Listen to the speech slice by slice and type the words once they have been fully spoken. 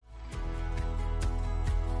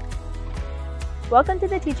Welcome to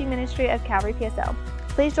the teaching ministry of Calvary PSL.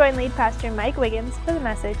 Please join lead pastor Mike Wiggins for the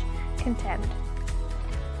message, Contend.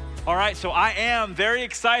 All right, so I am very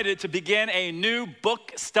excited to begin a new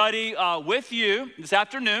book study with you this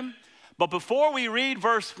afternoon. But before we read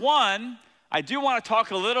verse 1, I do want to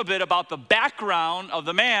talk a little bit about the background of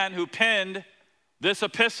the man who penned this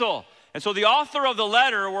epistle. And so the author of the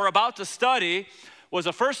letter we're about to study was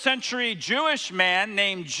a first century Jewish man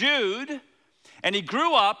named Jude, and he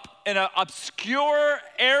grew up in an obscure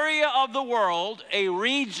area of the world, a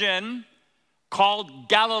region called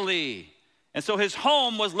Galilee. And so his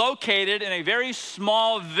home was located in a very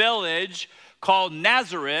small village called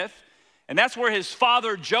Nazareth, and that's where his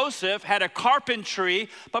father Joseph had a carpentry,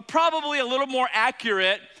 but probably a little more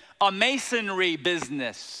accurate, a masonry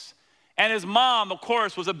business. And his mom, of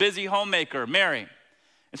course, was a busy homemaker, Mary.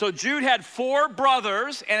 And so Jude had 4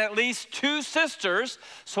 brothers and at least 2 sisters.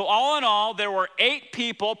 So all in all, there were 8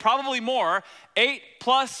 people, probably more,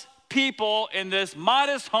 8+ people in this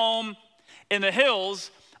modest home in the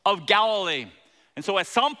hills of Galilee. And so at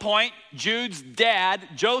some point, Jude's dad,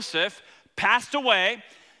 Joseph, passed away,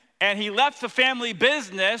 and he left the family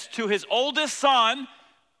business to his oldest son,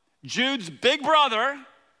 Jude's big brother,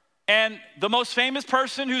 and the most famous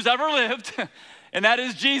person who's ever lived, and that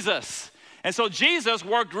is Jesus. And so Jesus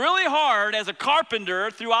worked really hard as a carpenter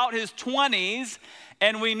throughout his 20s,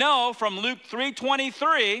 and we know from Luke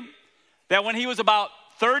 3:23 that when he was about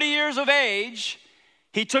 30 years of age,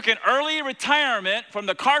 he took an early retirement from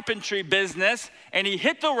the carpentry business, and he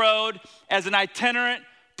hit the road as an itinerant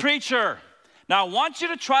preacher. Now, I want you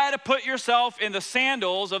to try to put yourself in the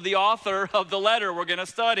sandals of the author of the letter we're going to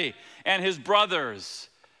study and his brothers.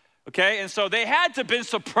 Okay, and so they had to have been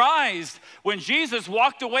surprised when Jesus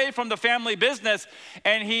walked away from the family business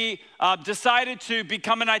and he decided to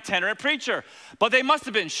become an itinerant preacher. But they must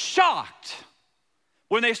have been shocked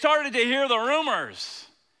when they started to hear the rumors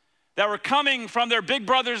that were coming from their big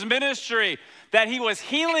brother's ministry, that he was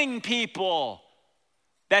healing people,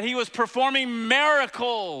 that he was performing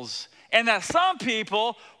miracles, and that some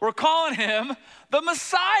people were calling him the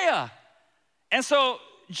Messiah. And so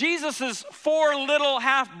Jesus' 4 little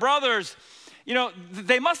half-brothers,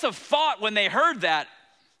 they must have thought when they heard that,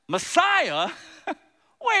 Messiah?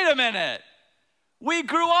 Wait a minute. We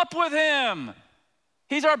grew up with him.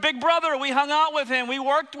 He's our big brother. We hung out with him. We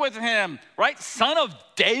worked with him, right? Son of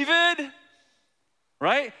David,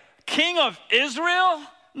 right? King of Israel?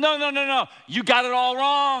 No. You got it all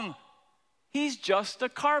wrong. He's just a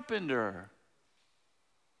carpenter.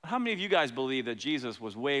 How many of you guys believe that Jesus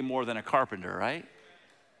was way more than a carpenter, right?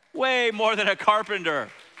 Way more than a carpenter.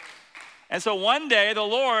 And so one day the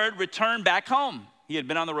Lord returned back home. He had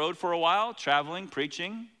been on the road for a while, traveling,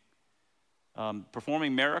 preaching,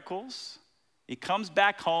 performing miracles. He comes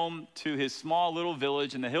back home to his small little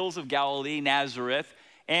village in the hills of Galilee, Nazareth,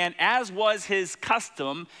 and as was his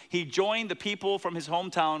custom, he joined the people from his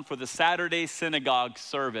hometown for the Saturday synagogue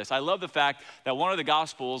service. I love the fact that one of the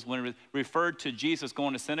Gospels, when it referred to Jesus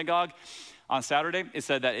going to synagogue on Saturday, it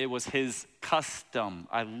said that it was his custom.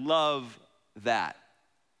 I love that.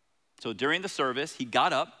 So during the service, he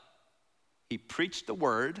got up, he preached the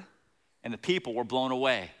word, and the people were blown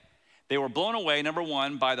away. They were blown away, number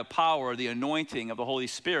one, by the power, the anointing of the Holy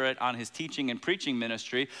Spirit on his teaching and preaching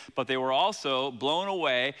ministry, but they were also blown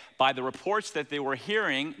away by the reports that they were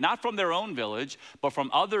hearing, not from their own village, but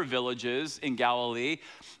from other villages in Galilee,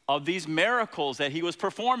 of these miracles that he was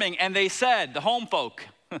performing. And they said, the home folk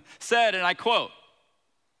said, and I quote,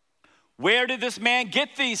 "Where did this man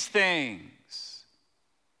get these things?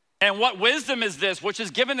 And what wisdom is this which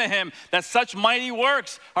is given to him that such mighty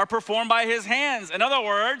works are performed by his hands?" In other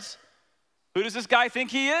words, who does this guy think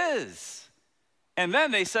he is? And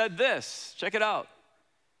then they said this, check it out.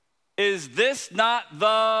 "Is this not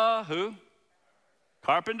the," who?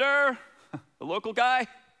 Carpenter, the local guy,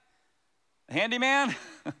 the handyman,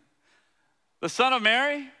 the son of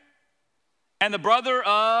Mary, and the brother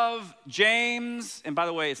of James. And by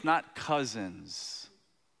the way, it's not cousins.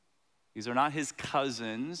 These are not his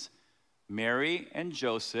cousins. Mary and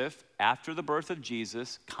Joseph, after the birth of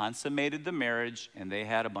Jesus, consummated the marriage, and they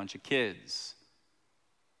had a bunch of kids.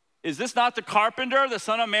 "Is this not the carpenter, the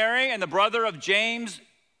son of Mary, and the brother of James,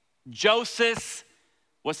 Joseph?"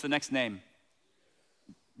 What's the next name?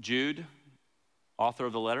 Jude, author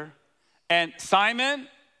of the letter. "And Simon?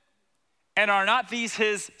 And are not these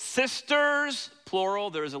his sisters?"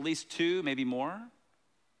 Plural, there's at least 2, maybe more.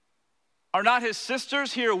 "Are not his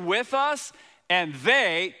sisters here with us?" And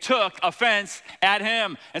they took offense at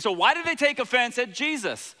him. And so why did they take offense at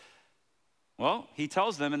Jesus? Well, he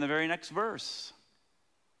tells them in the very next verse.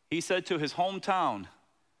 He said to his hometown,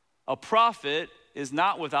 "A prophet is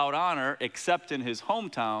not without honor except in his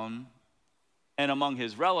hometown and among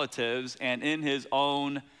his relatives and in his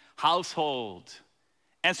own household.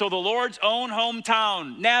 And so the Lord's own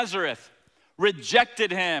hometown, Nazareth,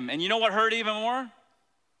 rejected him. And you know what hurt even more?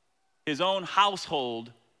 His own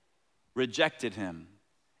household rejected him.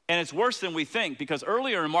 And it's worse than we think, because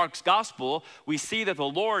earlier in Mark's gospel, we see that the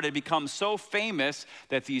Lord had become so famous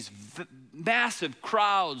that these massive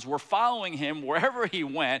crowds were following him wherever he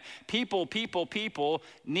went. People,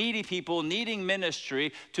 needing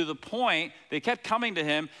ministry, to the point they kept coming to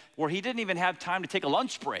him where he didn't even have time to take a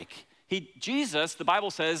lunch break. Jesus, the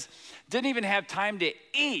Bible says, didn't even have time to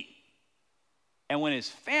eat. And when his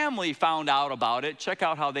family found out about it, check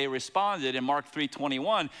out how they responded in Mark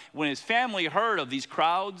 3:21. When his family heard of these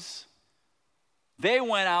crowds, they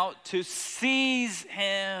went out to seize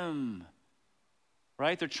him.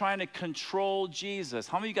 Right? They're trying to control Jesus.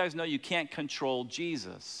 How many of you guys know you can't control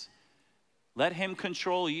Jesus? Let him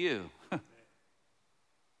control you.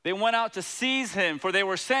 They went out to seize him, for they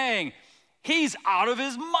were saying, he's out of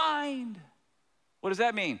his mind. What does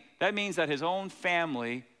that mean? That means that his own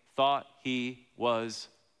family thought he was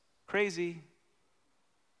crazy.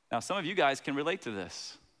 Now, some of you guys can relate to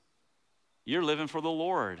this. You're living for the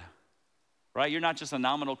Lord, right? You're not just a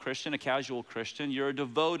nominal Christian, a casual Christian. You're a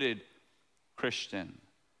devoted Christian.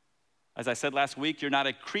 As I said last week, you're not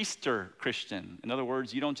a creaster Christian. In other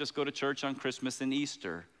words, you don't just go to church on Christmas and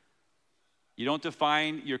Easter. You don't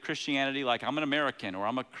define your Christianity like I'm an American or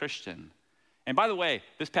I'm a Christian. And by the way,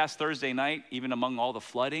 this past Thursday night, even among all the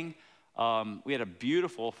flooding, we had a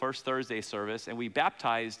beautiful first Thursday service, and we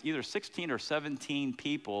baptized either 16 or 17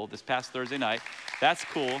 people this past Thursday night. That's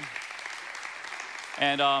cool.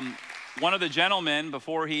 And one of the gentlemen,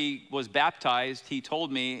 before he was baptized, he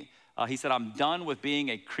told me, he said, I'm done with being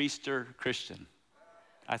a creaster Christian.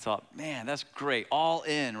 I thought, man, that's great. All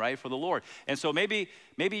in, right, for the Lord. And so maybe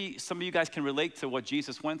some of you guys can relate to what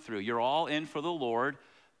Jesus went through. You're all in for the Lord,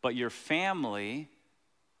 but your family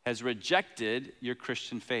has rejected your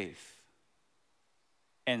Christian faith.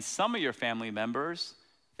 And some of your family members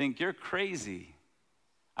think you're crazy.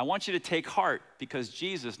 I want you to take heart, because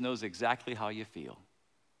Jesus knows exactly how you feel.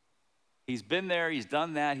 He's been there, he's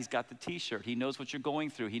done that, he's got the t-shirt. He knows what you're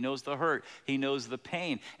going through. He knows the hurt, he knows the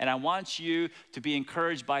pain. And I want you to be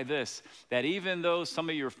encouraged by this, that even though some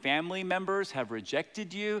of your family members have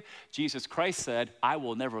rejected you, Jesus Christ said, I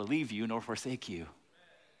will never leave you nor forsake you.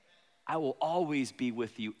 I will always be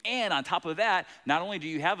with you. And on top of that, not only do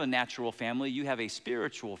you have a natural family, you have a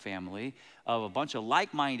spiritual family of a bunch of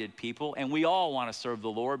like-minded people, and we all want to serve the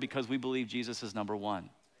Lord because we believe Jesus is number one.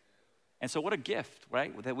 And so what a gift,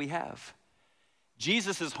 right, that we have.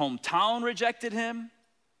 Jesus' hometown rejected him.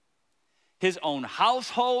 His own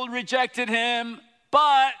household rejected him.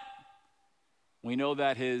 But we know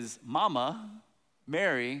that his mama,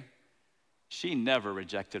 Mary, she never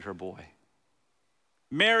rejected her boy.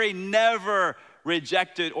 Mary never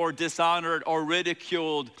rejected or dishonored or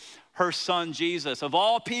ridiculed her son Jesus. Of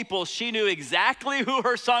all people, she knew exactly who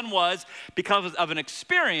her son was because of an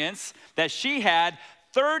experience that she had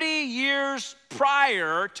 30 years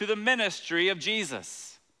prior to the ministry of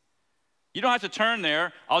Jesus. You don't have to turn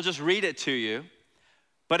there. I'll just read it to you.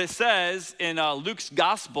 But it says in Luke's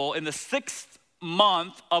gospel, in the 6th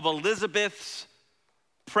month of Elizabeth's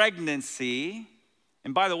pregnancy,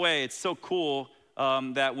 and by the way, it's so cool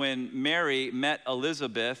that when Mary met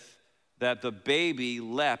Elizabeth, that the baby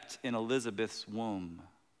leapt in Elizabeth's womb.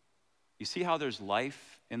 You see how there's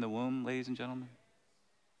life in the womb, ladies and gentlemen?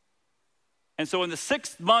 And so in the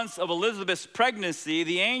 6th month of Elizabeth's pregnancy,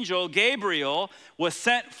 the angel Gabriel was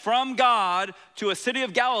sent from God to a city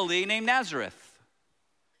of Galilee named Nazareth,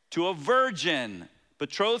 to a virgin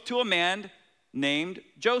betrothed to a man named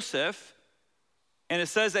Joseph. And it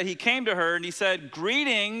says that he came to her and he said,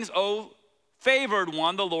 "Greetings, O favored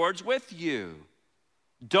one, the Lord's with you.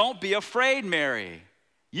 Don't be afraid, Mary.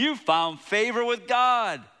 You found favor with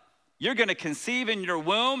God. You're going to conceive in your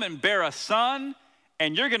womb and bear a son,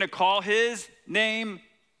 and you're going to call his name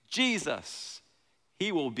Jesus.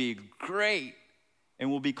 He will be great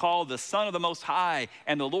and will be called the Son of the Most High,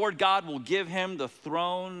 and the Lord God will give him the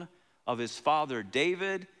throne of his father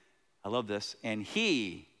David." I love this. "And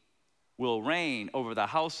he will reign over the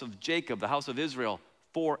house of Jacob, the house of Israel,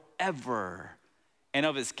 forever. And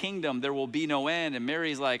of his kingdom there will be no end." And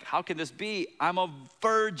Mary's like, "How can this be? I'm a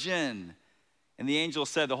virgin." And the angel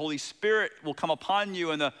said, "The Holy Spirit will come upon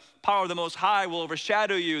you, and the power of the Most High will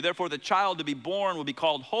overshadow you. Therefore, the child to be born will be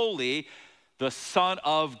called Holy, the Son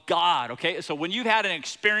of God." Okay, so when you've had an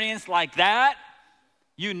experience like that,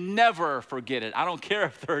 you never forget it. I don't care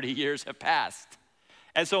if 30 years have passed.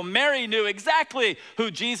 And so Mary knew exactly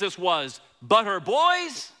who Jesus was, but her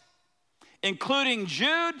boys, including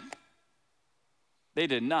Jude, they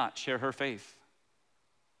did not share her faith.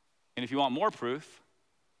 And if you want more proof,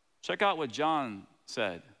 check out what John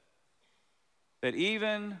said. That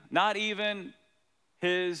not even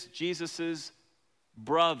Jesus's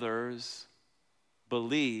brothers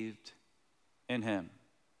believed in him.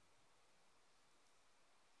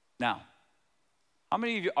 Now, how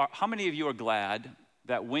many of you are glad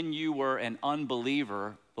that when you were an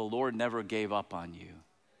unbeliever, the Lord never gave up on you?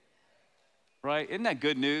 Right? Isn't that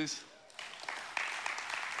good news?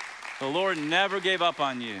 The Lord never gave up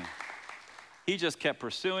on you. He just kept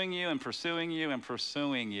pursuing you and pursuing you and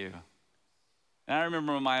pursuing you. And I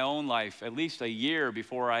remember in my own life, at least a year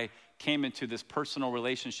before I came into this personal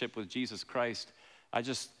relationship with Jesus Christ, I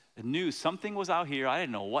just knew something was out here. I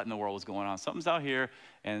didn't know what in the world was going on. Something's out here,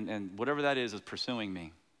 and whatever that is pursuing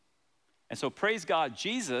me. And so praise God,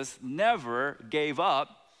 Jesus never gave up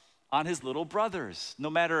on his little brothers. No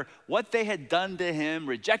matter what they had done to him,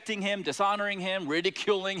 rejecting him, dishonoring him,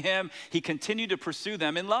 ridiculing him, he continued to pursue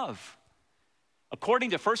them in love.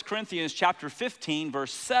 According to 1 Corinthians chapter 15,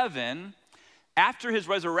 verse 7, after his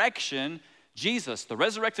resurrection, Jesus, the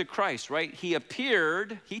resurrected Christ, right? He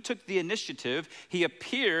took the initiative, he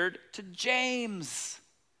appeared to James.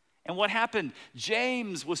 And what happened?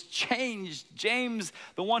 James was changed. James,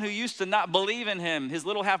 the one who used to not believe in him, his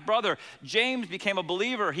little half-brother, James became a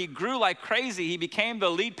believer. He grew like crazy. He became the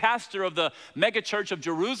lead pastor of the megachurch of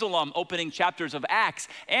Jerusalem, opening chapters of Acts.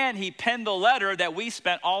 And he penned the letter that we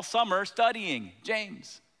spent all summer studying,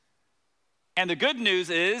 James. And the good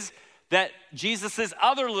news is that Jesus'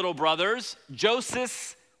 other little brothers,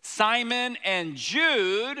 Joseph, Simon, and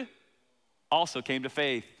Jude, also came to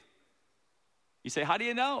faith. You say, how do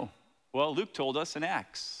you know? Well, Luke told us in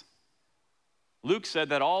Acts. Luke said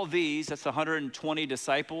that all these, that's 120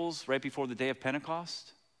 disciples right before the day of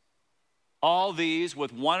Pentecost, all these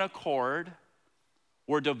with one accord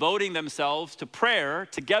were devoting themselves to prayer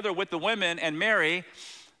together with the women and Mary,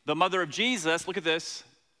 the mother of Jesus, look at this,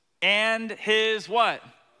 and his what?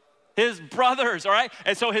 His brothers, all right?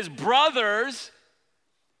 And so his brothers,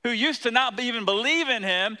 who used to not even believe in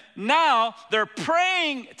him, now they're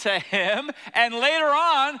praying to him, and later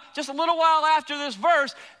on, just a little while after this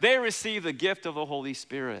verse, they receive the gift of the Holy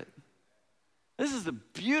Spirit. This is the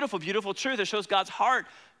beautiful, beautiful truth that shows God's heart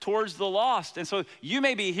towards the lost. And so you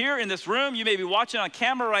may be here in this room, you may be watching on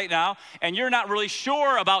camera right now, and you're not really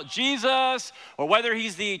sure about Jesus, or whether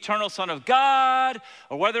he's the eternal Son of God,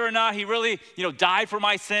 or whether or not he really, died for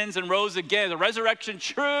my sins and rose again. The resurrection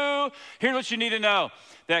true. Here's what you need to know,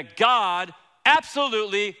 that God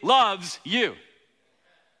absolutely loves you.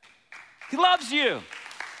 He loves you.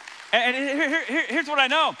 And here's what I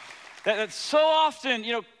know, that so often,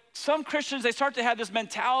 some Christians, they start to have this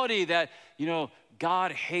mentality that,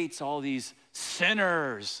 God hates all these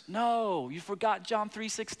sinners. No, you forgot John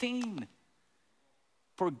 3:16.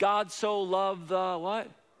 For God so loved the what?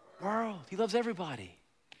 World. He loves everybody.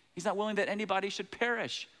 He's not willing that anybody should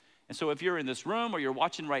perish. And so if you're in this room or you're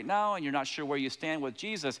watching right now and you're not sure where you stand with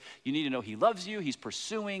Jesus, you need to know he loves you, he's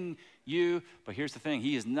pursuing you. But here's the thing,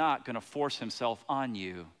 he is not gonna force himself on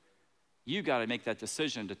you. You gotta make that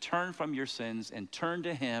decision to turn from your sins and turn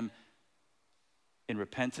to him in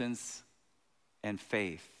repentance and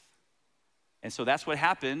faith. And so that's what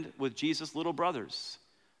happened with Jesus' little brothers.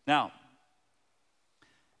 Now,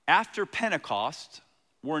 after Pentecost,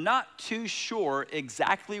 we're not too sure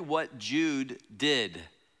exactly what Jude did.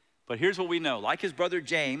 But here's what we know. Like his brother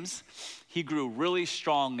James, he grew really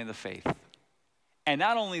strong in the faith. And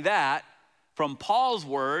not only that, from Paul's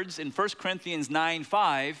words in 1 Corinthians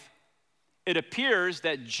 9:5, it appears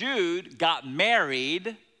that Jude got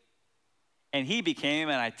married and he became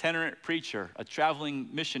an itinerant preacher, a traveling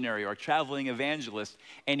missionary or a traveling evangelist,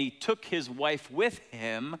 and he took his wife with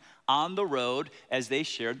him on the road as they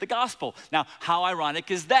shared the gospel. Now, how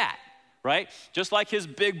ironic is that, right? Just like his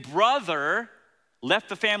big brother left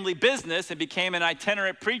the family business and became an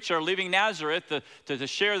itinerant preacher, leaving Nazareth to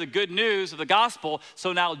share the good news of the gospel.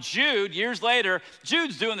 So now Jude, years later,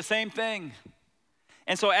 Jude's doing the same thing.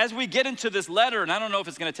 And so as we get into this letter, and I don't know if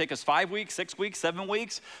it's gonna take us 5 weeks, 6 weeks, 7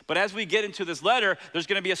 weeks, but as we get into this letter, there's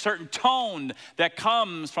gonna be a certain tone that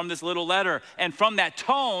comes from this little letter. And from that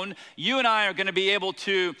tone, you and I are gonna be able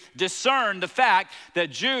to discern the fact that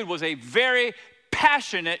Jude was a very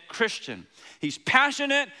passionate Christian. He's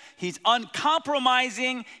passionate, he's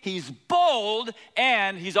uncompromising, he's bold,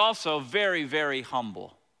 and he's also very, very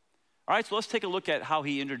humble. All right, so let's take a look at how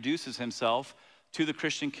he introduces himself to the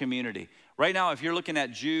Christian community. Right now, if you're looking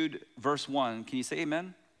at Jude verse 1, can you say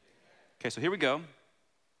amen? Okay, so here we go.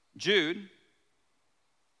 Jude,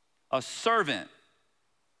 a servant.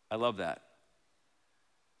 I love that.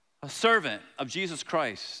 A servant of Jesus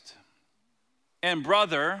Christ and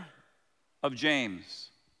brother of James.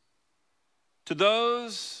 To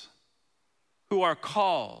those who are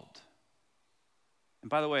called. And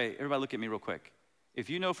by the way, everybody look at me real quick. If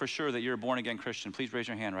you know for sure that you're a born-again Christian, please raise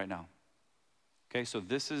your hand right now. Okay, so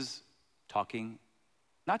this is talking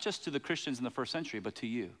not just to the Christians in the first century, but to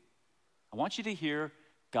you. I want you to hear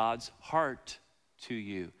God's heart to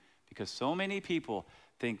you, because so many people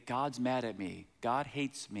think God's mad at me, God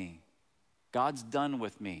hates me, God's done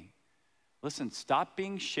with me. Listen, stop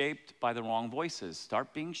being shaped by the wrong voices.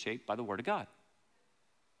 Start being shaped by the Word of God.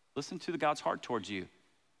 Listen to God's heart towards you.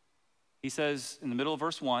 He says in the middle of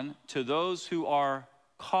verse 1, to those who are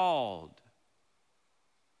called,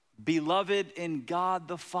 beloved in God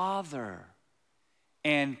the Father,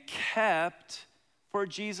 and kept for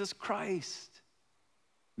Jesus Christ,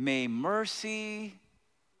 may mercy,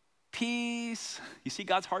 peace, you see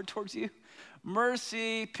God's heart towards you?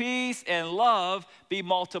 Mercy, peace, and love be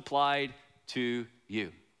multiplied to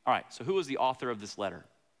you. All right, so who is the author of this letter?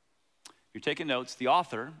 If you're taking notes, the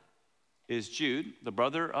author is Jude, the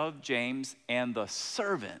brother of James, and the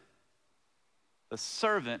servant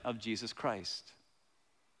of Jesus Christ.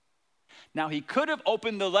 Now, he could have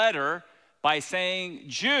opened the letter by saying,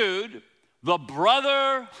 Jude, the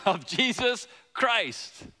brother of Jesus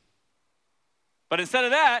Christ. But instead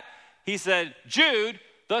of that, he said, Jude,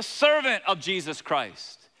 the servant of Jesus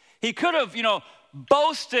Christ. He could have,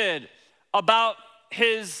 boasted about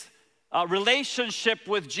his relationship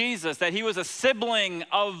with Jesus, that he was a sibling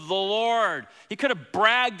of the Lord. He could have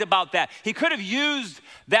bragged about that. He could have used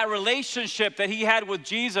that relationship that he had with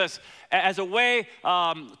Jesus as a way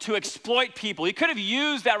to exploit people. He could have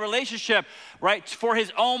used that relationship, right, for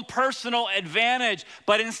his own personal advantage.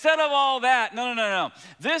 But instead of all that, no.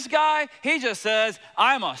 This guy, he just says,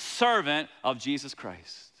 I'm a servant of Jesus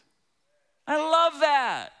Christ. I love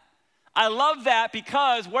that. I love that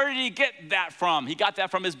because where did he get that from? He got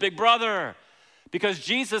that from his big brother. Because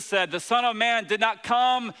Jesus said, the Son of Man did not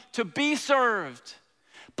come to be served,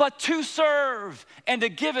 but to serve and to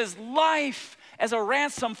give his life as a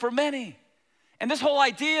ransom for many. And this whole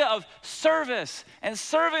idea of service and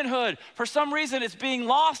servanthood, for some reason, it's being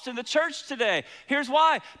lost in the church today. Here's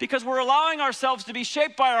why. Because we're allowing ourselves to be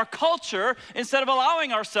shaped by our culture instead of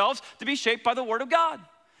allowing ourselves to be shaped by the Word of God.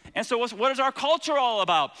 And so what is our culture all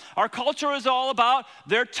about? Our culture is all about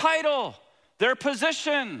their title, their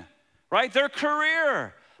position, right? Their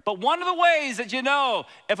career. But one of the ways that you know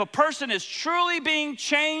if a person is truly being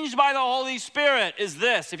changed by the Holy Spirit is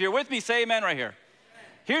this. If you're with me, say amen right here.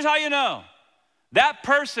 Here's how you know. That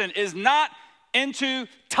person is not into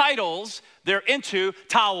titles, they're into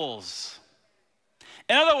towels.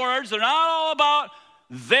 In other words, they're not all about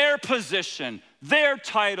their position, their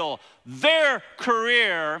title, their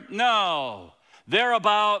career. No, they're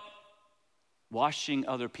about washing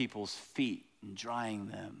other people's feet and drying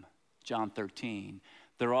them. John 13.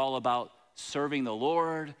 They're all about serving the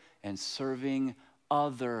Lord and serving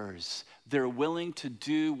others. They're willing to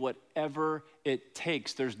do whatever it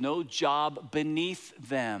takes. There's no job beneath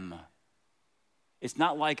them. It's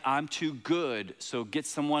not like I'm too good, so get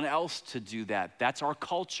someone else to do that. That's our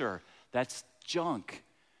culture. That's junk.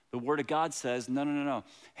 The Word of God says, no.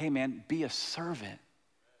 Hey, man, be a servant.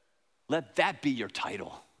 Let that be your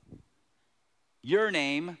title. Your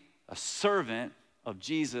name, a servant of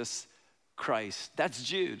Jesus Christ. That's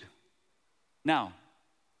Jude. Now,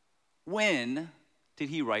 when did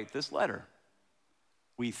he write this letter?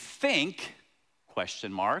 We think,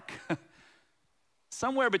 question mark,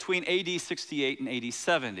 somewhere between AD 68 and AD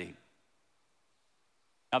 70.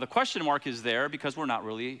 Now, the question mark is there because we're not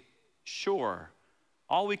really sure.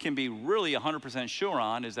 All we can be really 100% sure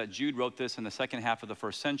on is that Jude wrote this in the second half of the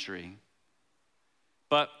first century.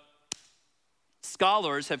 But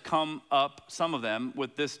scholars have come up, some of them,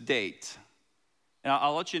 with this date. And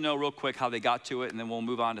I'll let you know real quick how they got to it, and then we'll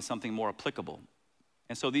move on to something more applicable.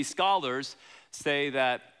 And so these scholars say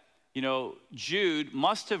that, Jude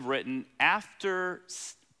must have written after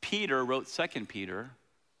Peter wrote 2 Peter,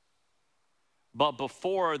 but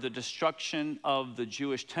before the destruction of the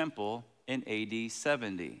Jewish temple in AD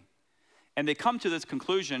 70. And they come to this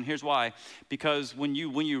conclusion, here's why, because when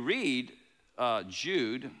you read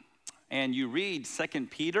Jude and you read 2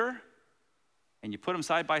 Peter and you put them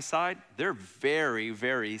side by side, they're very,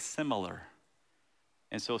 very similar.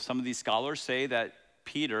 And so some of these scholars say that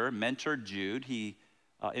Peter mentored Jude, he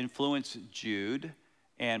influenced Jude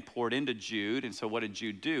and poured into Jude. And so what did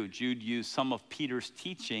Jude do? Jude used some of Peter's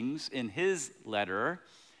teachings in his letter,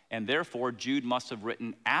 and therefore Jude must have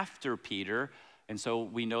written after Peter And so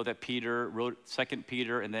we know that Peter wrote 2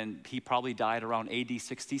 Peter, and then he probably died around AD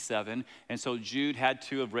 67. And so Jude had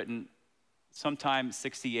to have written sometime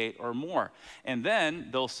 68 or more. And then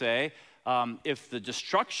they'll say, if the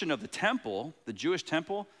destruction of the temple, the Jewish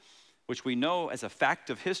temple, which we know as a fact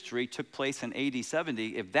of history took place in AD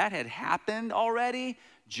 70, if that had happened already,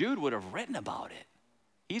 Jude would have written about it.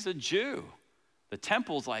 He's a Jew. The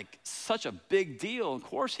temple's like such a big deal. Of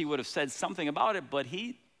course, he would have said something about it, but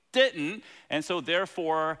he didn't. And so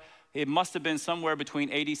therefore, it must have been somewhere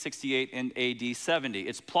between AD 68 and AD 70.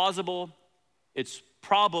 It's plausible, it's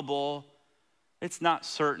probable, it's not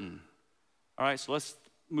certain. All right, so let's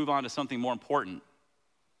move on to something more important.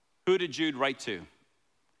 Who did Jude write to?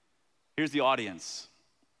 Here's the audience.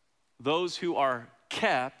 Those who are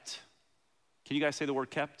kept. Can you guys say the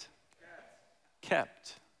word kept?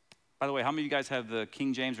 Kept. By the way, how many of you guys have the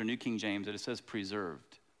King James or New King James that it says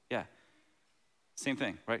preserved? Yeah. Same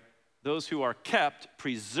thing, right? Those who are kept,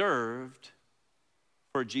 preserved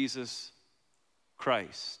for Jesus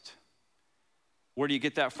Christ. Where do you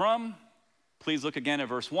get that from? Please look again at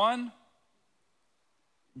verse 1.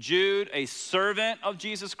 Jude, a servant of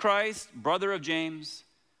Jesus Christ, brother of James,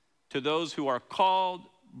 to those who are called,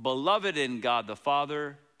 beloved in God the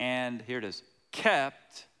Father, and here it is,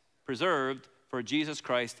 kept, preserved for Jesus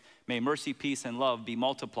Christ, may mercy, peace, and love be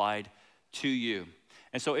multiplied to you.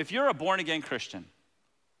 And so if you're a born-again Christian,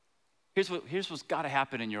 here's what's got to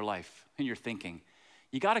happen in your life, in your thinking.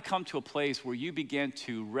 You got to come to a place where you begin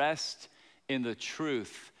to rest in the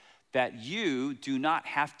truth that you do not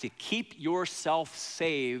have to keep yourself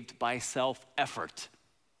saved by self-effort.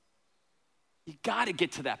 You got to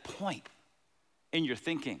get to that point in your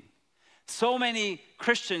thinking. So many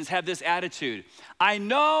Christians have this attitude. I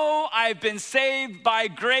know I've been saved by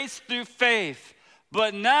grace through faith,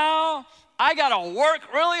 but now I gotta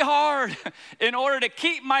work really hard in order to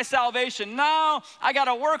keep my salvation. Now I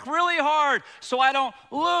gotta work really hard so I don't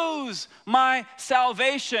lose my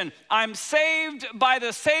salvation. I'm saved by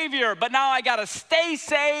the Savior, but now I gotta stay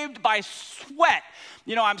saved by sweat.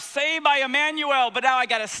 You know, I'm saved by Emmanuel, but now I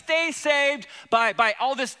gotta stay saved by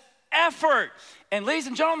all this effort. And ladies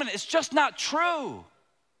and gentlemen, it's just not true.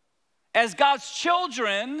 As God's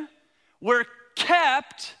children, we're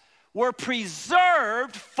kept, we're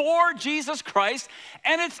preserved for Jesus Christ,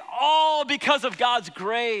 and it's all because of God's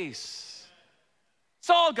grace. It's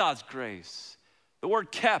all God's grace. The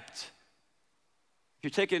word kept, if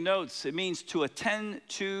you're taking notes, it means to attend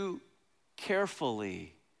to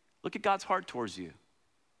carefully. Look at God's heart towards you.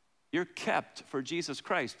 You're kept for Jesus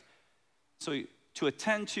Christ. So to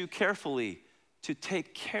attend to carefully, to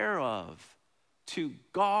take care of, to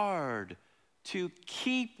guard, to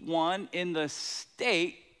keep one in the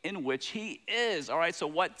state in which he is. All right, so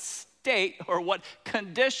what state or what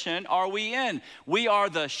condition are we in? We are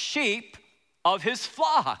the sheep of his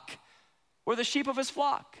flock. We're the sheep of his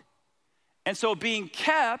flock. And so being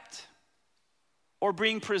kept or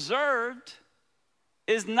being preserved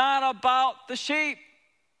is not about the sheep.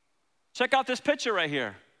 Check out this picture right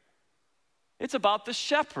here. It's about the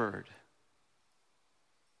shepherd.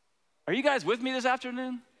 Are you guys with me this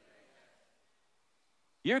afternoon?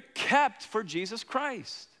 You're kept for Jesus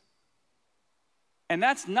Christ. And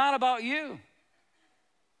that's not about you.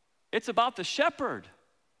 It's about the shepherd.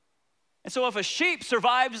 And so if a sheep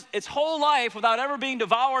survives its whole life without ever being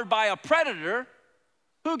devoured by a predator,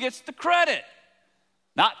 who gets the credit?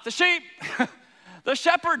 Not the sheep. The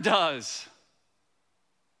shepherd does.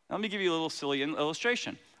 Let me give you a little silly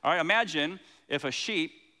illustration. All right, imagine if a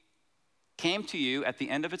sheep came to you at the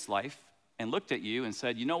end of its life and looked at you and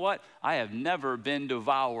said, you know what? I have never been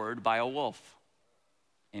devoured by a wolf.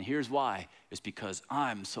 And here's why. It's because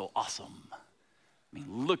I'm so awesome. I mean,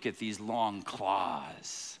 look at these long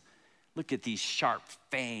claws. Look at these sharp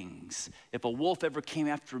fangs. If a wolf ever came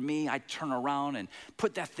after me, I'd turn around and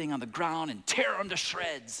put that thing on the ground and tear him to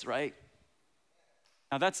shreds, right?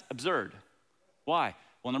 Now that's absurd. Why?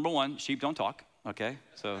 Well, number one, sheep don't talk, okay?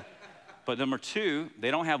 But number two,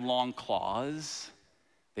 they don't have long claws.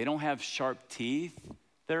 They don't have sharp teeth.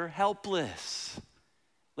 They're helpless.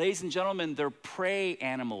 Ladies and gentlemen, they're prey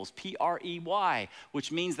animals, P-R-E-Y,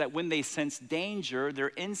 which means that when they sense danger,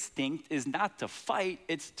 their instinct is not to fight,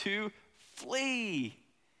 it's to flee.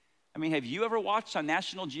 I mean, have you ever watched on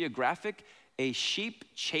National Geographic a sheep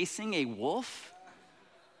chasing a wolf?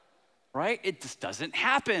 Right? It just doesn't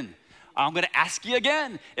happen. I'm gonna ask you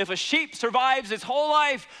again, if a sheep survives its whole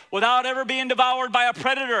life without ever being devoured by a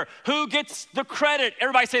predator, who gets the credit?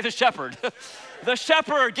 Everybody say the shepherd. The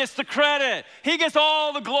shepherd gets the credit. He gets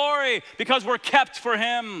all the glory because we're kept for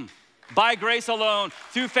him by grace alone,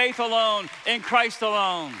 through faith alone, in Christ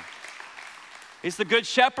alone. He's the good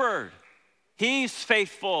shepherd. He's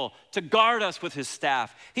faithful to guard us with his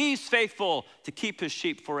staff. He's faithful to keep his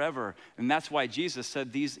sheep forever. And that's why Jesus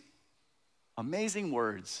said these amazing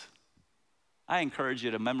words. I encourage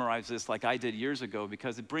you to memorize this like I did years ago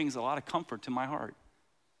because it brings a lot of comfort to my heart.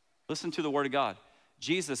 Listen to the word of God.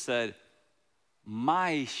 Jesus said,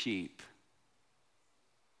 my sheep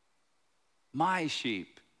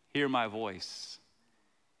hear my voice,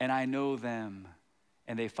 and I know them,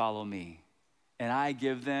 and they follow me. And I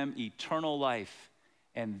give them eternal life,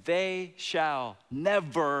 and they shall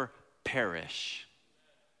never perish.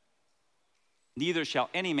 Neither shall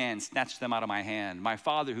any man snatch them out of my hand. My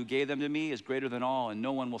Father who gave them to me is greater than all, and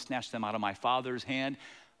no one will snatch them out of my Father's hand.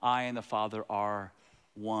 I and the Father are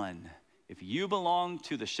one. If you belong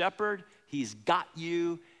to the shepherd, he's got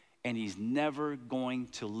you, and he's never going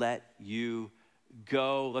to let you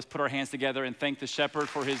go. Let's put our hands together and thank the shepherd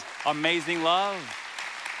for his amazing love.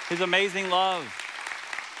 His amazing love.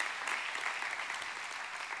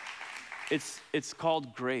 It's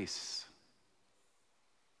called grace.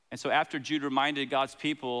 And so after Jude reminded God's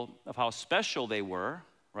people of how special they were,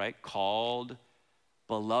 right? Called,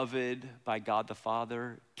 beloved by God the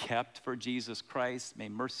Father, kept for Jesus Christ, may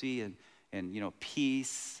mercy and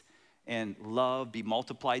peace and love be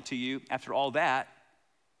multiplied to you. After all that,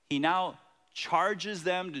 he now charges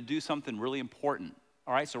them to do something really important.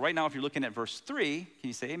 All right, so right now if you're looking at verse 3, can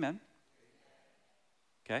you say amen?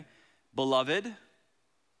 Okay, beloved.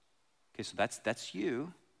 Okay, so that's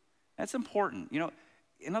you. That's important.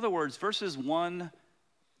 In other words, verses 1,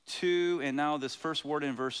 2, and now this first word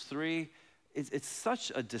in verse 3, it's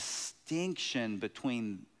such a distinction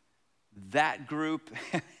between that group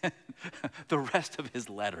and the rest of his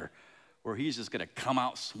letter, where he's just going to come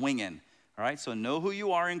out swinging. All right, so know who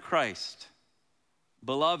you are in Christ.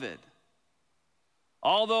 Beloved,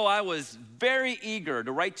 although I was very eager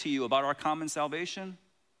to write to you about our common salvation,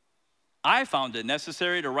 I found it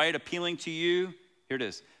necessary to write appealing to you, here it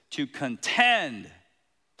is, to contend,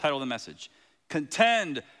 title of the message,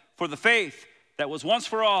 contend for the faith that was once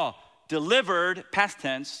for all delivered, past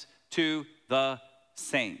tense, to the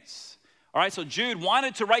saints. All right, so Jude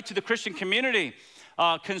wanted to write to the Christian community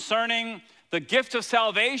concerning the gift of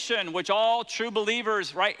salvation, which all true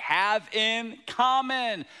believers, right, have in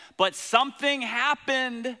common. But something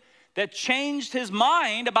happened that changed his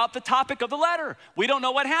mind about the topic of the letter. We don't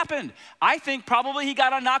know what happened. I think probably he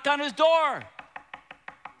got a knock on his door,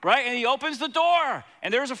 right? And he opens the door,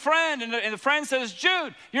 and there's a friend, and the friend says,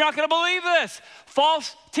 Jude, you're not gonna believe this.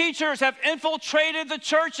 False teachers have infiltrated the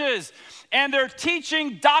churches, and they're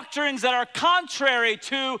teaching doctrines that are contrary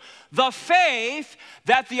to the faith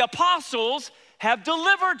that the apostles have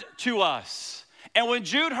delivered to us. And when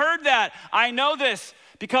Jude heard that, I know this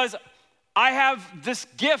because I have this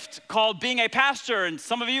gift called being a pastor, and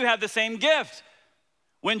some of you have the same gift.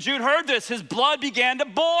 When Jude heard this, his blood began to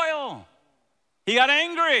boil. He got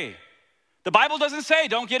angry. The Bible doesn't say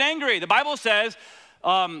don't get angry. The Bible says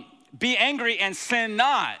be angry and sin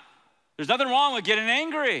not. There's nothing wrong with getting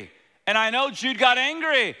angry. And I know Jude got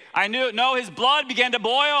angry. I know his blood began to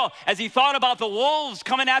boil as he thought about the wolves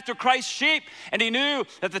coming after Christ's sheep. And he knew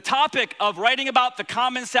that the topic of writing about the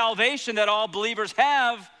common salvation that all believers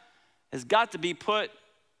have has got to be put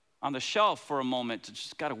on the shelf for a moment. To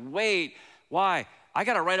just got to wait. Why? I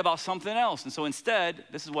got to write about something else. And so instead,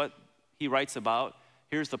 this is what he writes about.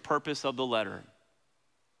 Here's the purpose of the letter.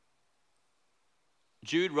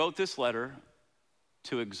 Jude wrote this letter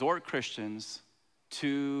to exhort Christians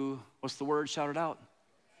to, what's the word? Shout it out.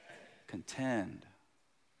 Contend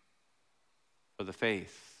for the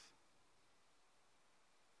faith.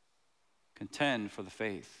 Contend for the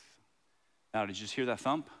faith. Now, did you just hear that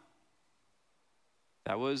thump?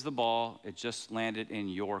 That was the ball. It just landed in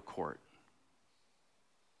your court.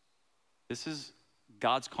 This is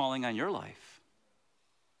God's calling on your life.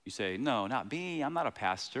 You say, no, not me. I'm not a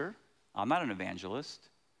pastor. I'm not an evangelist.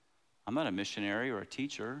 I'm not a missionary or a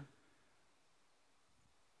teacher.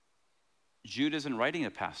 Jude isn't writing to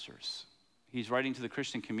pastors. He's writing to the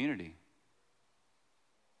Christian community.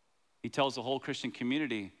 He tells the whole Christian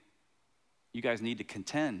community, you guys need to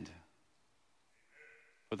contend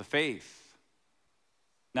for the faith.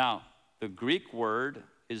 Now, the Greek word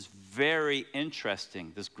is very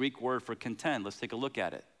interesting, this Greek word for contend. Let's take a look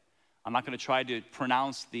at it. I'm not going to try to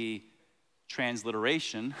pronounce the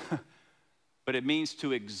transliteration, but it means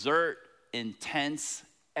to exert intense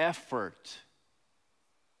effort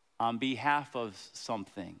on behalf of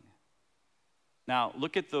something. Now,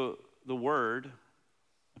 look at the word,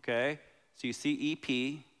 okay? So you see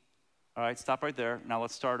EP. All right, stop right there. Now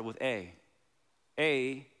let's start with A.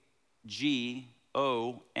 A-G-O-N-I-Z,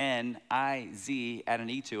 add an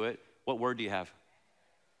E to it. What word do you have?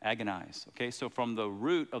 Agonize. Okay, so from the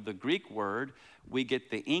root of the Greek word, we get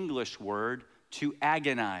the English word to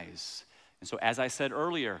agonize. And so as I said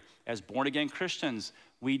earlier, as born-again Christians,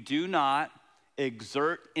 we do not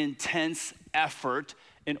exert intense effort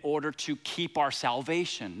in order to keep our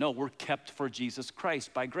salvation. No, we're kept for Jesus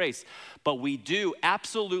Christ by grace. But we do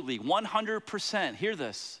absolutely 100%, hear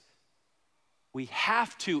this, we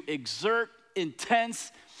have to exert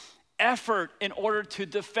intense effort in order to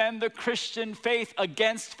defend the Christian faith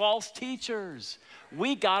against false teachers.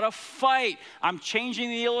 We gotta fight. I'm changing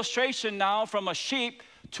the illustration now from a sheep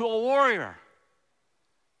to a warrior.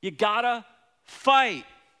 You gotta fight.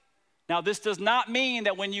 Now, this does not mean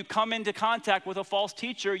that when you come into contact with a false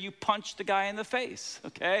teacher, you punch the guy in the face,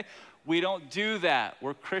 okay? We don't do that.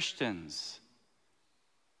 We're Christians.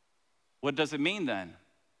 What does it mean then?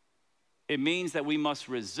 It means that we must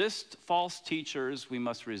resist false teachers, we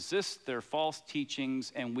must resist their false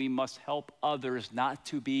teachings, and we must help others not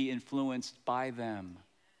to be influenced by them.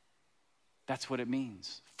 That's what it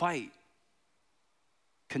means. Fight.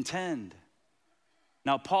 Contend.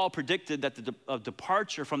 Now, Paul predicted that a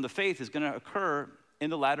departure from the faith is going to occur in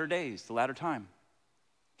the latter days, the latter time.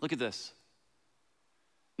 Look at this.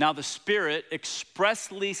 Now, the Spirit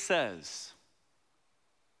expressly says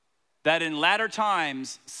that in latter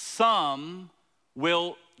times, some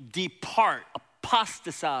will depart,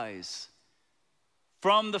 apostatize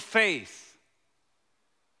from the faith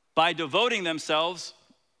by devoting themselves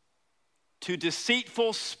to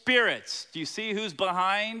deceitful spirits. Do you see who's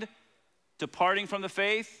behind departing from the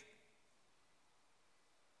faith?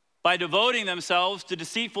 By devoting themselves to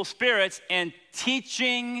deceitful spirits and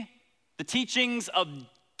teaching the teachings of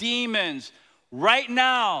demons. Right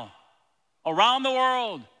now, around the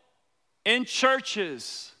world, in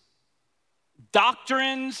churches,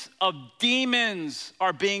 doctrines of demons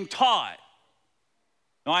are being taught.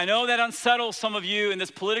 Now, I know that unsettles some of you in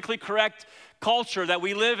this politically correct culture that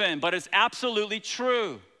we live in, but it's absolutely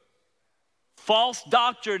true. False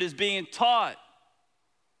doctrine is being taught.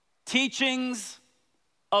 Teachings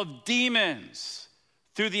of demons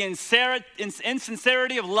through the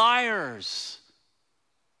insincerity of liars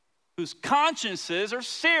whose consciences are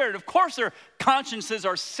seared. Of course their consciences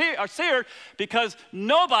are seared because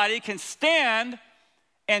nobody can stand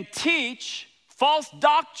and teach false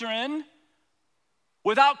doctrine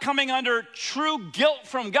without coming under true guilt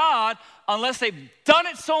from God unless they've done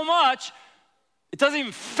it so much it doesn't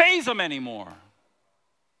even faze them anymore.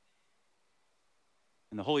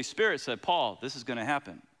 And the Holy Spirit said, Paul, this is going to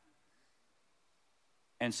happen.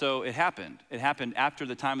 And so it happened. It happened after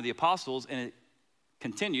the time of the apostles, and it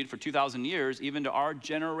continued for 2,000 years, even to our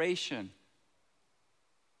generation.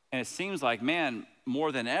 And it seems like, man,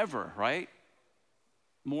 more than ever, right?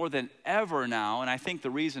 More than ever now, and I think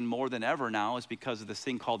the reason more than ever now is because of this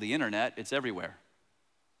thing called the internet. It's everywhere.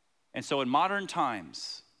 And so in modern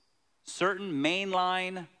times, certain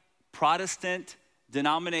mainline Protestant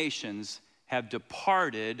denominations have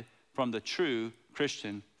departed from the true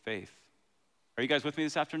Christian faith. Are you guys with me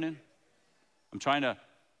this afternoon? I'm trying to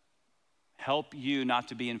help you not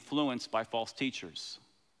to be influenced by false teachers.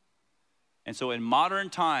 And so in modern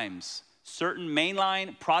times, certain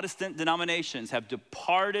mainline Protestant denominations have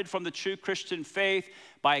departed from the true Christian faith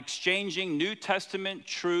by exchanging New Testament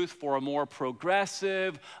truth for a more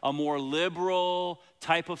progressive, a more liberal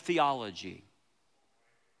type of theology.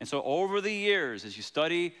 And so over the years, as you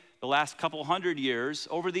study the last couple hundred years,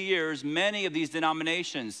 over the years, many of these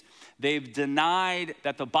denominations, they've denied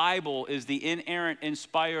that the Bible is the inerrant,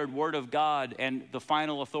 inspired Word of God and the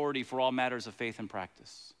final authority for all matters of faith and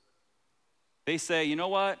practice. They say, you know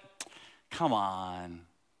what? Come on.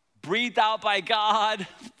 Breathed out by God?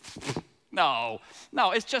 No,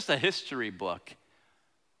 it's just a history book.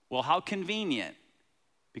 Well, how convenient,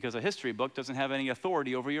 because a history book doesn't have any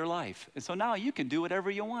authority over your life. And so now you can do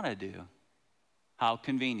whatever you want to do. How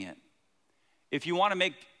convenient. If you want to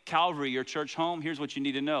make Calvary your church home, here's what you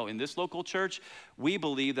need to know. In this local church, we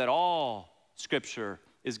believe that all Scripture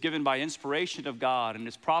is given by inspiration of God and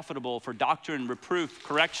is profitable for doctrine, reproof,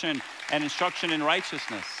 correction, and instruction in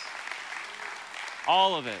righteousness.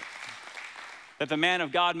 All of it. That the man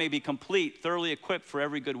of God may be complete, thoroughly equipped for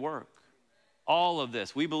every good work. All of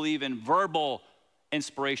this. We believe in verbal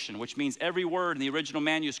inspiration, which means every word in the original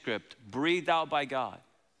manuscript breathed out by God.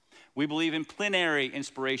 We believe in plenary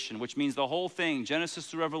inspiration, which means the whole thing, Genesis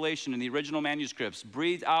through Revelation in the original manuscripts,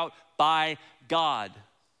 breathed out by God.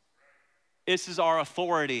 This is our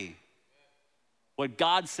authority. What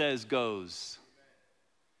God says goes.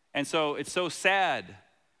 And so it's so sad,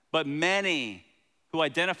 but many who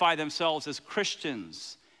identify themselves as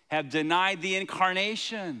Christians have denied the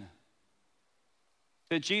incarnation.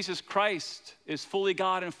 that Jesus Christ is fully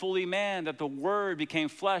God and fully man, that the Word became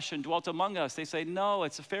flesh and dwelt among us. They say, no,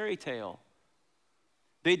 it's a fairy tale.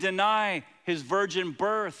 They deny his virgin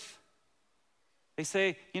birth. They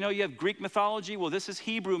say, you have Greek mythology. Well, this is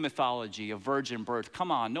Hebrew mythology, a virgin birth.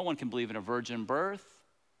 Come on, no one can believe in a virgin birth.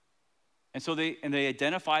 And so they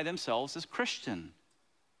identify themselves as Christian.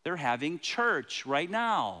 They're having church right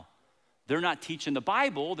now. They're not teaching the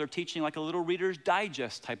Bible. They're teaching like a little Reader's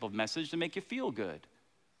Digest type of message to make you feel good.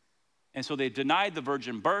 And so they denied the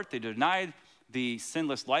virgin birth. They denied the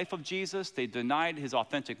sinless life of Jesus. They denied his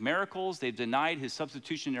authentic miracles. They've denied his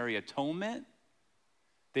substitutionary atonement.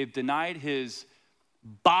 They've denied his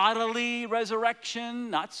bodily resurrection,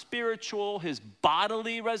 not spiritual, his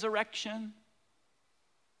bodily resurrection.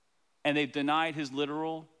 And they've denied his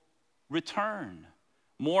literal return.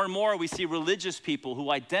 More and more we see religious people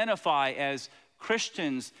who identify as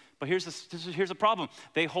Christians, but here's a problem.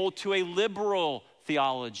 They hold to a liberal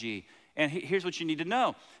theology. And here's what you need to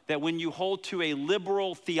know, that when you hold to a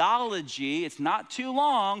liberal theology, it's not too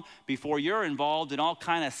long before you're involved in all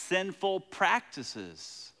kind of sinful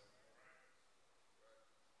practices.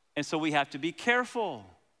 And so we have to be careful.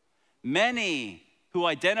 Many who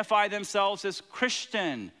identify themselves as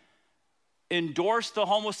Christian endorse the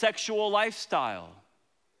homosexual lifestyle.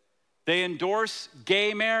 They endorse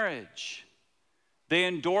gay marriage. They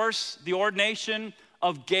endorse the ordination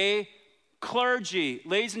of gay clergy.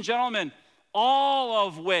 Ladies and gentlemen, all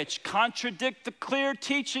of which contradict the clear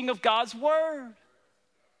teaching of God's word.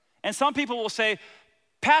 And some people will say,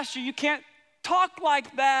 Pastor, you can't talk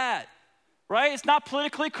like that, right? It's not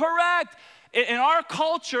politically correct. In our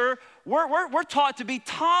culture, we're taught to be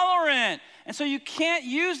tolerant. And so you can't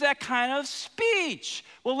use that kind of speech.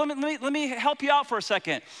 Well, let me help you out for a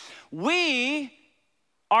second. We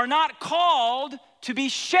are not called to be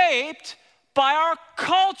shaped by our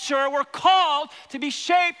culture. We're called to be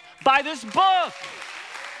shaped by this book.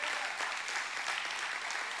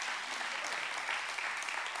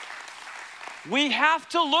 We have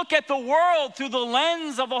to look at the world through the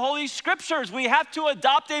lens of the Holy Scriptures. We have to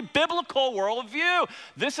adopt a biblical worldview.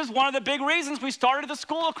 This is one of the big reasons we started the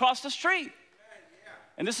school across the street.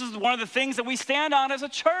 And this is one of the things that we stand on as a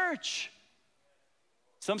church.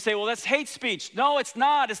 Some say, well, that's hate speech. No, it's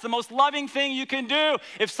not. It's the most loving thing you can do.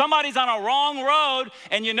 If somebody's on a wrong road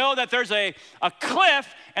and you know that there's a cliff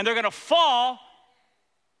and they're going to fall,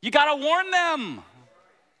 you got to warn them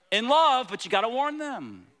in love, but you got to warn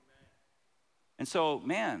them. And so,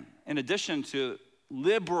 man, in addition to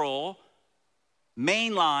liberal,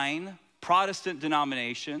 mainline Protestant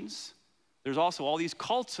denominations, there's also all these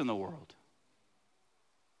cults in the world.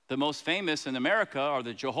 The most famous in America are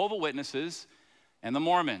the Jehovah's Witnesses and the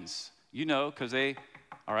Mormons, because they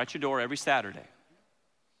are at your door every Saturday.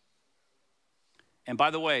 And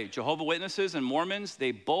by the way, Jehovah's Witnesses and Mormons,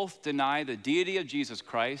 they both deny the deity of Jesus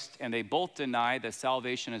Christ, and they both deny that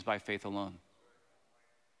salvation is by faith alone.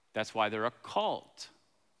 That's why they're a cult.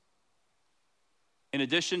 In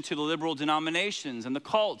addition to the liberal denominations and the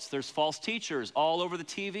cults, there's false teachers all over the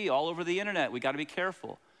TV, all over the internet. We got to be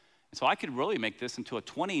careful. And so I could really make this into a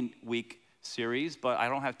 20-week series, but I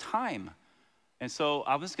don't have time. And so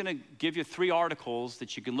I was going to give you 3 articles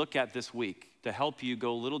that you can look at this week to help you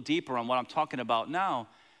go a little deeper on what I'm talking about now.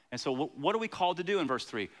 And so what are we called to do in verse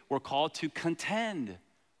 3? We're called to contend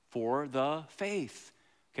for the faith.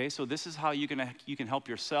 Okay, so this is how you can help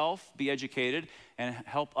yourself be educated and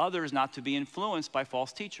help others not to be influenced by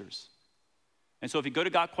false teachers. And so if you go to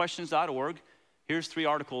gotquestions.org, here's 3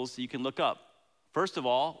 articles that you can look up. First of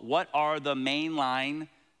all, what are the mainline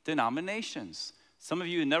denominations? Some of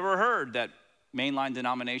you never heard that mainline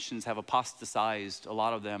denominations have apostatized, a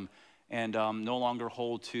lot of them, and no longer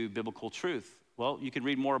hold to biblical truth. Well, you can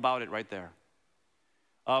read more about it right there.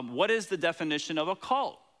 What is the definition of a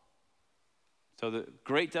cult? So the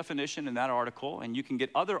great definition in that article, and you can get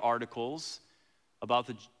other articles about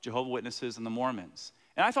the Jehovah's Witnesses and the Mormons.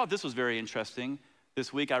 And I thought this was very interesting.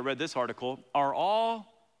 This week I read this article. Are all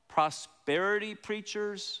prosperity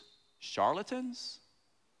preachers charlatans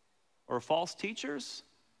or false teachers?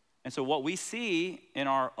 And so what we see in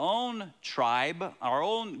our own tribe, our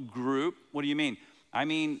own group, what do you mean? I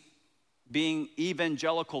mean, being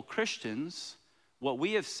evangelical Christians, what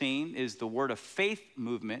we have seen is the word of faith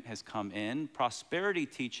movement has come in, prosperity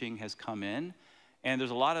teaching has come in, and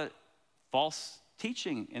there's a lot of false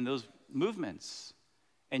teaching in those movements.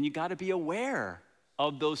 And you got to be aware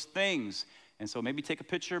of those things. And so maybe take a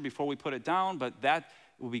picture before we put it down, but that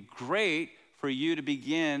will be great for you to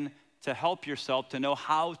begin to help yourself to know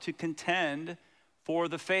how to contend for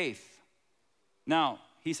the faith. Now,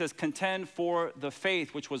 he says, contend for the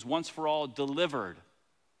faith which was once for all delivered.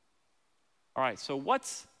 All right, so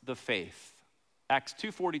what's the faith? Acts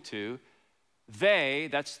 2:42, they,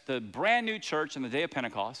 that's the brand new church in the day of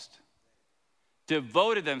Pentecost,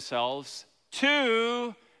 devoted themselves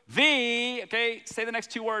to the, okay, say the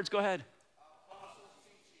next two words, go ahead.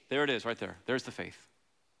 There it is, right there. There's the faith.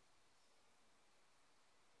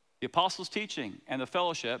 The apostles' teaching and the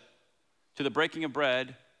fellowship, to the breaking of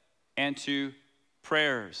bread and to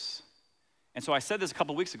prayers. And so I said this a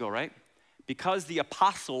couple weeks ago, right? Because the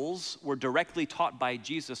apostles were directly taught by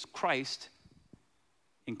Jesus Christ,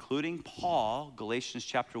 including Paul, Galatians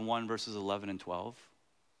chapter 1, verses 11 and 12,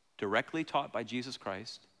 directly taught by Jesus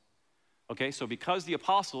Christ. Okay, so because the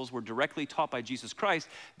apostles were directly taught by Jesus Christ,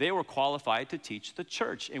 they were qualified to teach the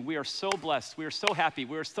church. And we are so blessed, we are so happy,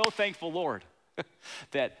 we are so thankful, Lord,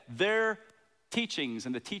 that their teachings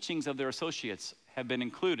and the teachings of their associates have been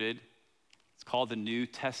included. It's called the New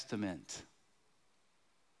Testament.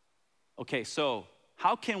 Okay, so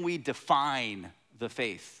how can we define the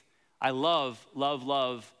faith? I love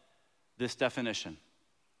this definition.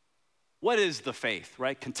 What is the faith,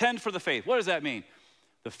 right? Contend for the faith. What does that mean?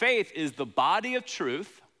 The faith is the body of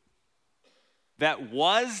truth that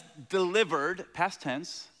was delivered, past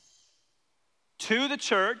tense, to the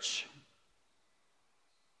church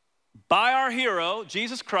by our hero,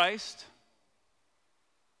 Jesus Christ,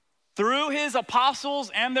 through his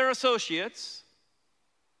apostles and their associates,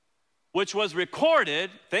 which was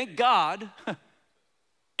recorded, thank God,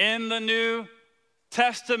 in the New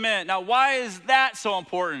Testament. Now, why is that so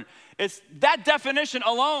important? It's that definition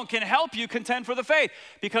alone can help you contend for the faith,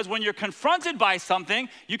 because when you're confronted by something,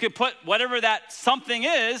 you can put whatever that something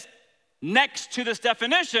is next to this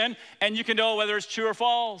definition, and you can know whether it's true or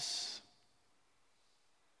false.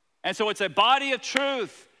 And so it's a body of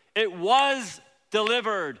truth. It was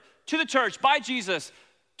delivered to the church by Jesus,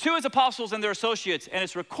 to his apostles and their associates, and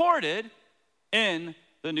it's recorded in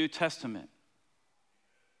the New Testament.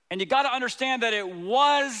 And you got to understand that it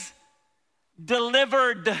was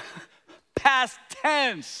delivered, past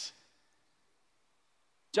tense.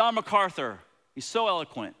 John MacArthur, he's so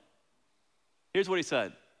eloquent. Here's what he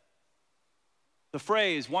said. The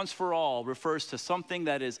phrase once for all refers to something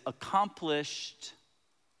that is accomplished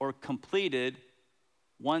or completed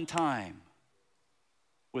one time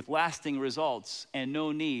with lasting results and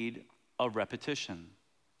no need of repetition.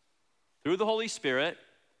 Through the Holy Spirit,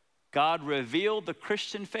 God revealed the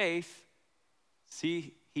Christian faith.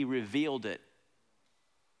 See, he revealed it,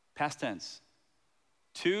 past tense,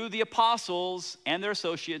 to the apostles and their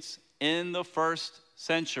associates in the first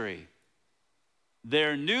century.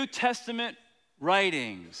 Their New Testament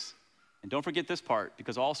writings, and don't forget this part,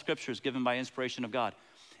 because all scripture is given by inspiration of God,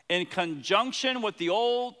 in conjunction with the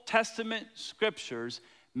Old Testament scriptures,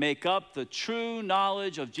 make up the true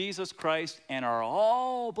knowledge of Jesus Christ and are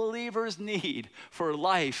all believers' need for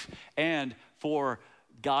life and for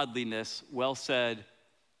godliness. Well said,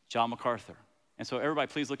 John MacArthur. And so everybody,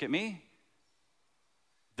 please look at me.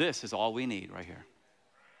 This is all we need right here.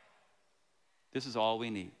 This is all we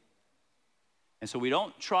need. And so we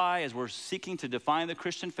don't try, as we're seeking to define the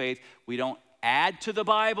Christian faith, we don't add to the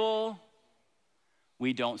Bible.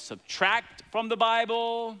 We don't subtract from the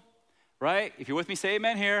Bible, right? If you're with me, say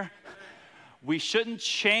amen here. We shouldn't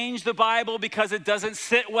change the Bible because it doesn't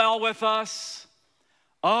sit well with us.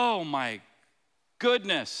 Oh my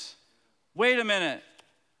goodness. Wait a minute.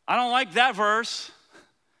 I don't like that verse.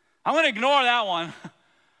 I'm going to ignore that one.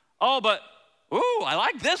 Oh, but, ooh, I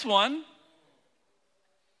like this one.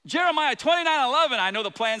 Jeremiah 29:11, I know the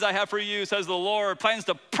plans I have for you, says the Lord, plans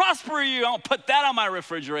to prosper you. I'll put that on my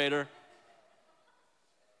refrigerator.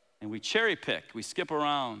 And we cherry pick, we skip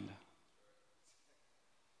around.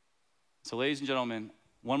 So ladies and gentlemen,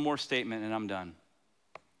 one more statement and I'm done.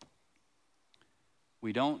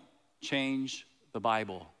 We don't change the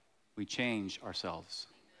Bible, we change ourselves.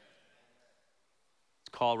 It's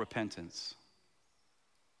called repentance.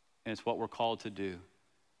 And it's what we're called to do.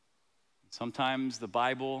 Sometimes the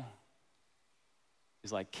Bible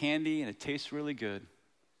is like candy and it tastes really good.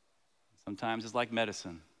 Sometimes it's like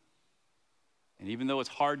medicine. And even though it's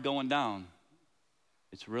hard going down,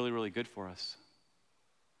 it's really, really good for us.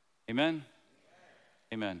 Amen?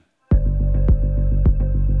 Amen.